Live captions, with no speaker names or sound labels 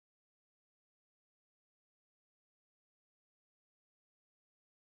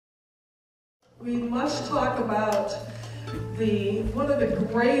we must talk about one of the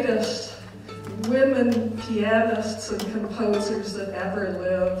greatest women pianists and composers that ever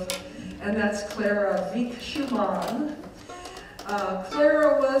lived, and that's Clara Schumann.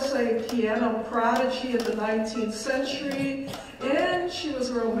 Clara was a piano prodigy of the 19th century, and she was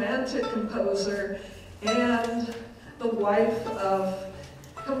a romantic composer and the wife of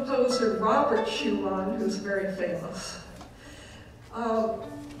composer Robert Schumann, who's very famous.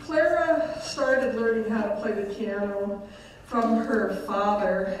 Clara started learning how to play the piano from her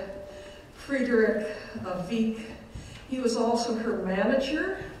father, Friedrich Wieck. He was also her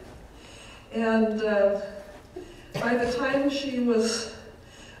manager, and by the time she was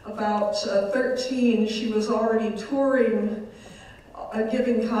about 13, she was already touring,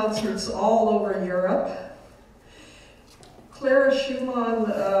 giving concerts all over Europe. Clara Schumann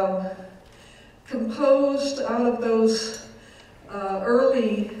composed out of those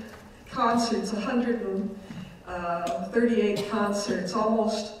early concerts, 138 concerts,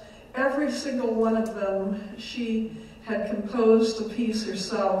 almost every single one of them she had composed a piece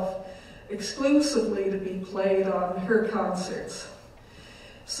herself exclusively to be played on her concerts.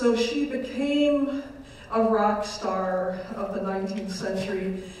 So she became a rock star of the 19th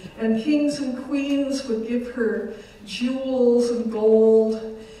century, and kings and queens would give her jewels and gold.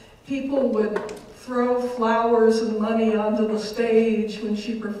 People would throw flowers and money onto the stage when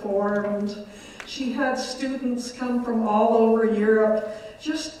she performed. She had students come from all over Europe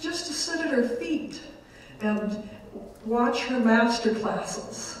just to sit at her feet and watch her master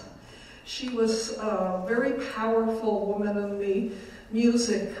classes. She was a very powerful woman in the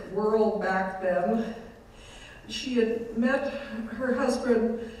music world back then. She had met her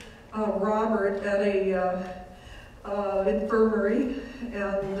husband, Robert, at a infirmary,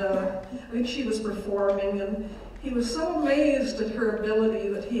 and I think she was performing, and he was so amazed at her ability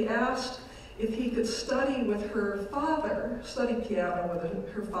that he asked if he could study with her father, study piano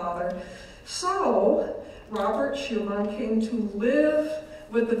with her father. So Robert Schumann came to live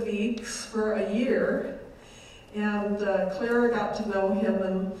with the Wiecks for a year, and Clara got to know him,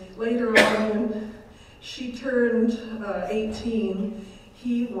 and later on when she turned 18,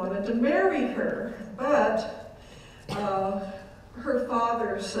 he wanted to marry her, but her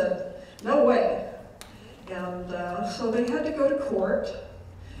father said, no way. And so they had to go to court.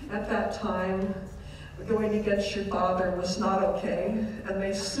 At that time, going against your father was not okay, and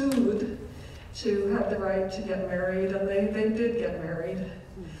they sued to have the right to get married, and they did get married.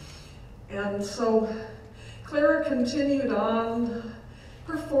 And so Clara continued on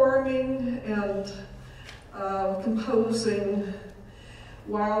performing and composing,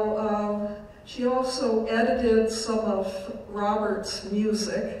 while she also edited some of Robert's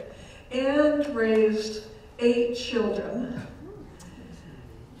music and raised 8 children.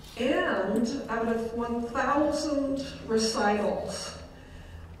 And out of 1,000 recitals,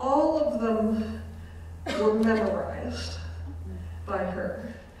 all of them were memorized by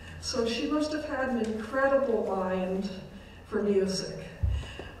her. So she must have had an incredible mind for music.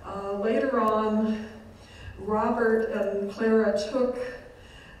 Later on, Robert and Clara took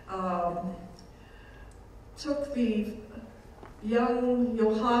the young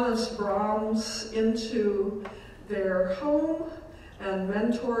Johannes Brahms into their home and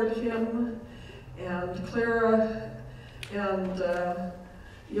mentored him, and Clara and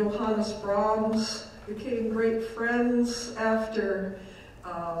Johannes Brahms became great friends after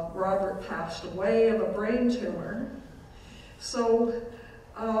Robert passed away of a brain tumor. So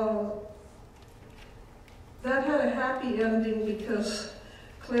that had a happy ending because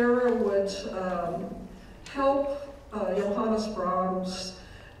Clara would help Johannes Brahms.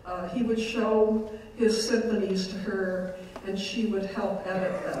 He would show his symphonies to her, and she would help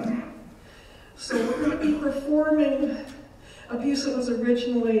edit them. So we're going to be performing a piece that was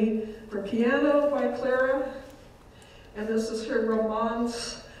originally for piano by Clara, and this is her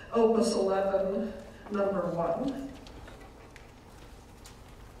Romance, Opus 11, number 1.